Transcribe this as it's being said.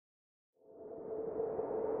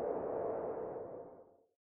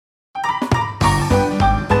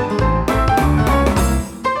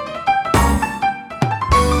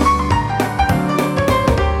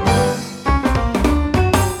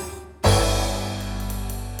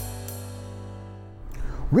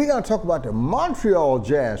We're going to talk about the Montreal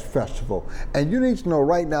Jazz Festival. And you need to know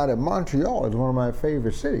right now that Montreal is one of my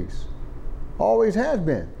favorite cities. Always has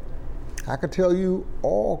been. I could tell you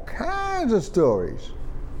all kinds of stories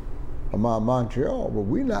about Montreal, but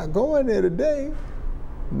we're not going there today.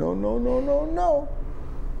 No, no, no, no, no.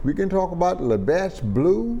 We can talk about Labatt's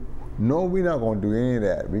Blue. No, we're not going to do any of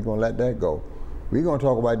that. We're going to let that go. We're going to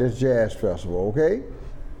talk about this jazz festival, okay?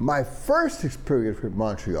 My first experience with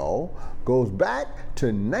Montreal goes back to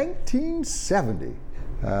 1970.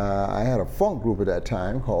 I had a funk group at that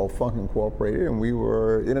time called Funk Incorporated, and we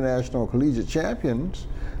were international collegiate champions,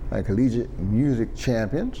 collegiate music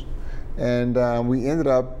champions. And we ended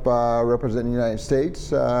up representing the United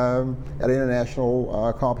States at an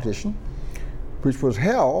international competition, which was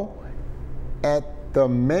held at the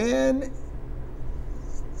Man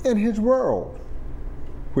in His World,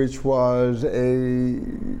 which was a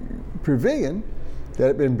pavilion that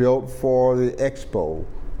had been built for the Expo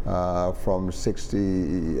from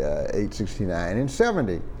 68, 69, and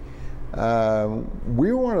 70.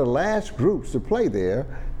 We were one of the last groups to play there,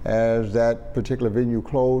 as that particular venue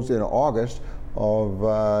closed in August of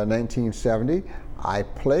 1970. I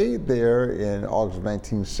played there in August of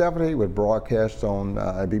 1970, was broadcast on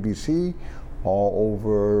BBC all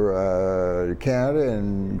over Canada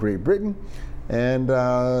and Great Britain. And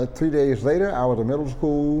 3 days later, I was a middle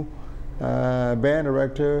school band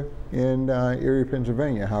director in Erie,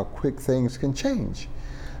 Pennsylvania. How quick things can change.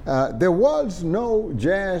 There was no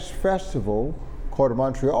jazz festival called the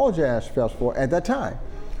Montreal Jazz Festival at that time.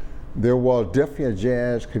 There was definitely a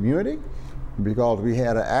jazz community because we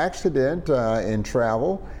had an accident in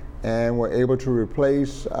travel and were able to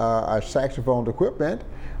replace our saxophone equipment,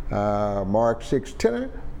 Mark 6 tenor,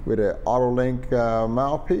 with an Autolink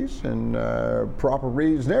mouthpiece and proper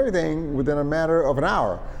reeds and everything within a matter of an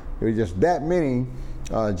hour. There were just that many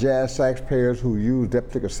jazz sax players who used that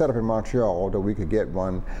particular setup in Montreal that we could get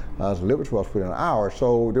one delivered to us within an hour.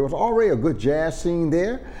 So there was already a good jazz scene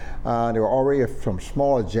there. There were already some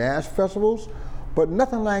smaller jazz festivals, but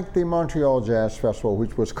nothing like the Montreal Jazz Festival,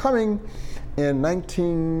 which was coming in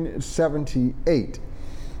 1978.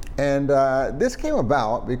 And this came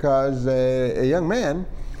about because a young man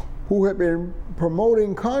who had been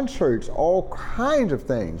promoting concerts, all kinds of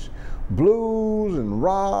things, blues and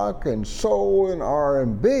rock and soul and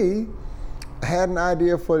R&B, had an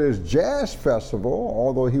idea for this jazz festival,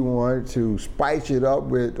 although he wanted to spice it up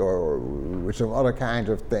with some other kinds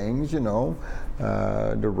of things, you know,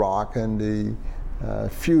 the rock and the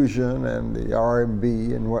fusion and the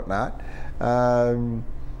R&B and whatnot. And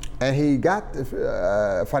he got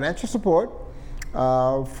financial support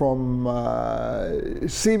from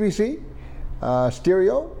CBC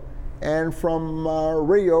Stereo and from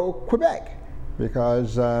Radio Quebec,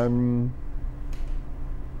 because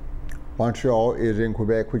Montreal is in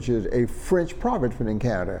Quebec, which is a French province within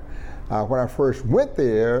Canada. When I first went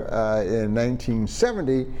there in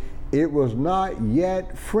 1970, it was not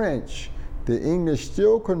yet French. The English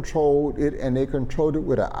still controlled it, and they controlled it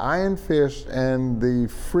with an iron fist, and the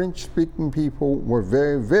French-speaking people were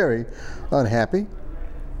very, very unhappy.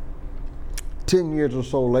 10 years or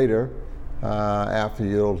so later, after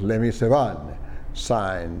those Les Mis-Savants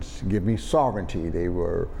signs, give me sovereignty, they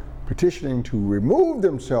were petitioning to remove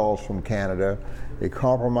themselves from Canada. A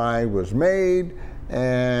compromise was made,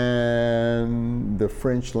 and the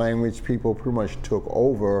French language people pretty much took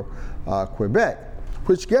over Quebec,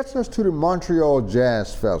 which gets us to the Montreal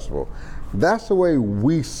Jazz Festival. That's the way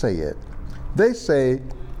we say it. They say,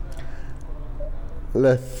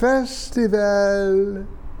 Le Festival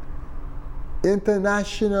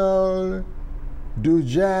International du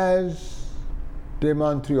Jazz de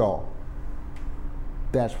Montreal.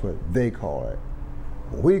 That's what they call it.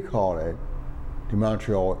 We call it the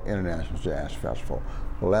Montreal International Jazz Festival.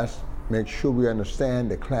 So let's make sure we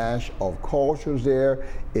understand the clash of cultures there.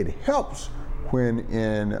 It helps when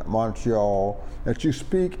in Montreal that you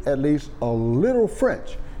speak at least a little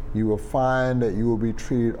French. You will find that you will be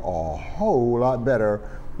treated a whole lot better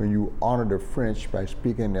when you honor the French by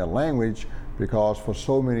speaking their language, because for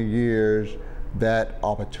so many years that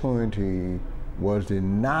opportunity was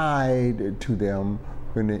denied to them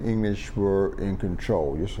when the English were in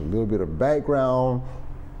control. Just a little bit of background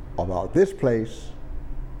about this place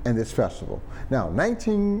and this festival. Now,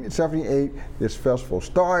 1978, this festival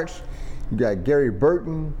starts. You got Gary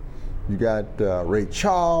Burton, you got Ray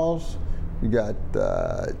Charles, you got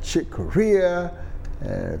Chick Corea,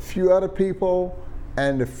 and a few other people,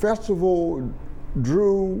 and the festival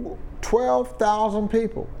drew 12,000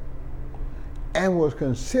 people and was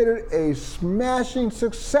considered a smashing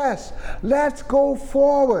success. Let's go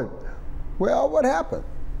forward. Well, what happened?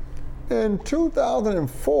 In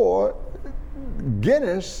 2004,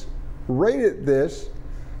 Guinness rated this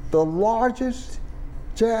the largest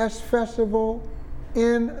jazz festival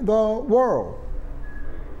in the world.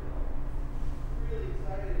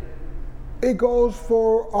 It goes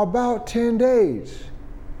for about 10 days,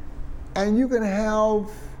 and you can have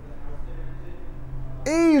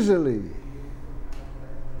easily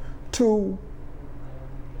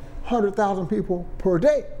 200,000 people per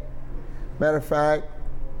day. Matter of fact,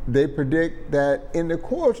 they predict that in the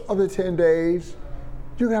course of the 10 days,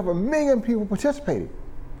 you can have 1 million people participating.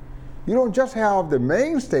 You don't just have the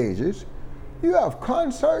main stages, you have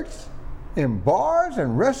concerts in bars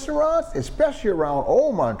and restaurants, especially around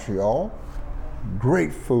Old Montreal.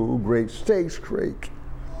 Great food, great steaks, great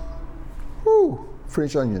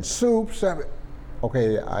French onion soup.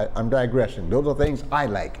 Okay, I'm digressing. Those are things I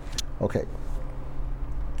like. Okay.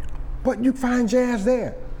 But you find jazz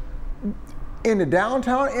there. In the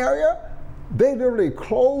downtown area, they literally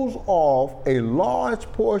close off a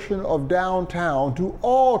large portion of downtown to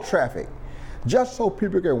all traffic, just so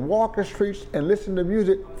people can walk the streets and listen to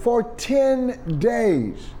music for 10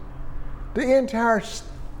 days. The entire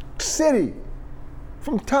city,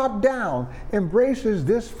 from top down, embraces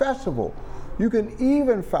this festival. You can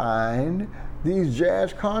even find these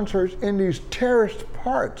jazz concerts in these terraced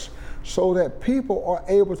parks so that people are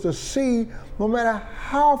able to see no matter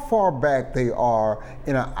how far back they are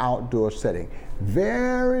in an outdoor setting.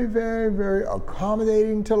 Very, very, very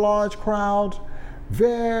accommodating to large crowds,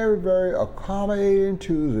 very, very accommodating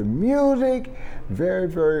to the music, very,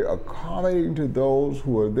 very accommodating to those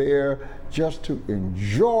who are there just to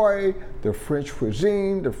enjoy the French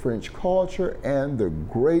cuisine, the French culture, and the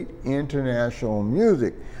great international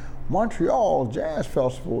music. Montreal Jazz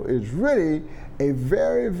Festival is really a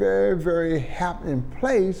very, very, very happening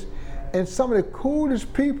place, and some of the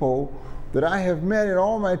coolest people that I have met in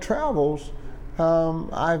all my travels,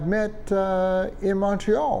 I've met in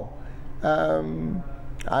Montreal.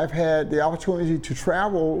 I've had the opportunity to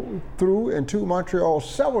travel through and to Montreal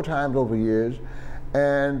several times over the years,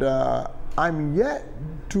 and I'm yet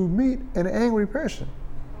to meet an angry person.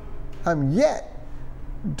 I'm yet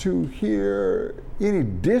to hear any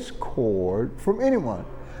discord from anyone.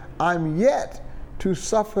 I'm yet to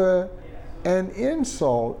suffer an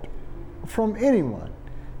insult from anyone.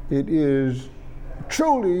 It is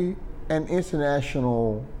truly an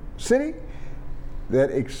international city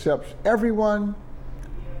that accepts everyone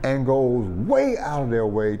and goes way out of their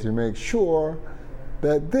way to make sure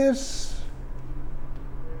that this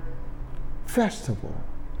festival,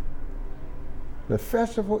 the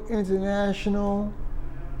Festival International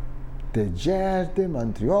de Jazz de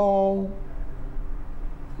Montreal,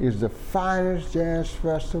 is the finest jazz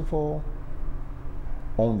festival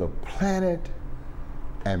on the planet,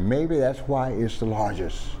 and maybe that's why it's the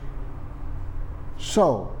largest.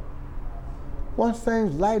 So, once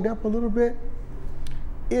things lighten up a little bit,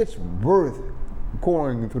 it's worth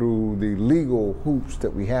going through the legal hoops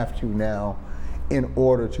that we have to now in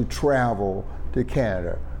order to travel to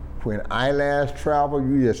Canada. When I last traveled,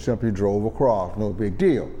 you just simply drove across, no big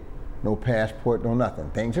deal. No passport, no nothing.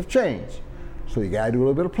 Things have changed. So you gotta do a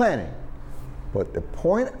little bit of planning. But the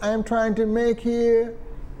point I'm trying to make here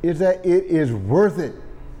is that it is worth it.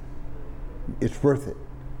 It's worth it.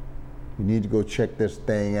 You need to go check this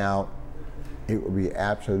thing out. It will be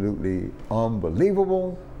absolutely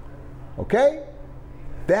unbelievable. Okay?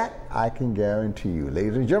 That I can guarantee you.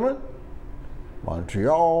 Ladies and gentlemen,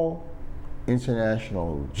 Montreal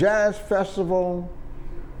International Jazz Festival,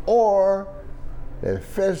 or the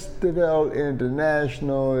Festival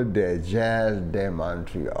International de Jazz de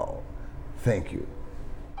Montreal. Thank you.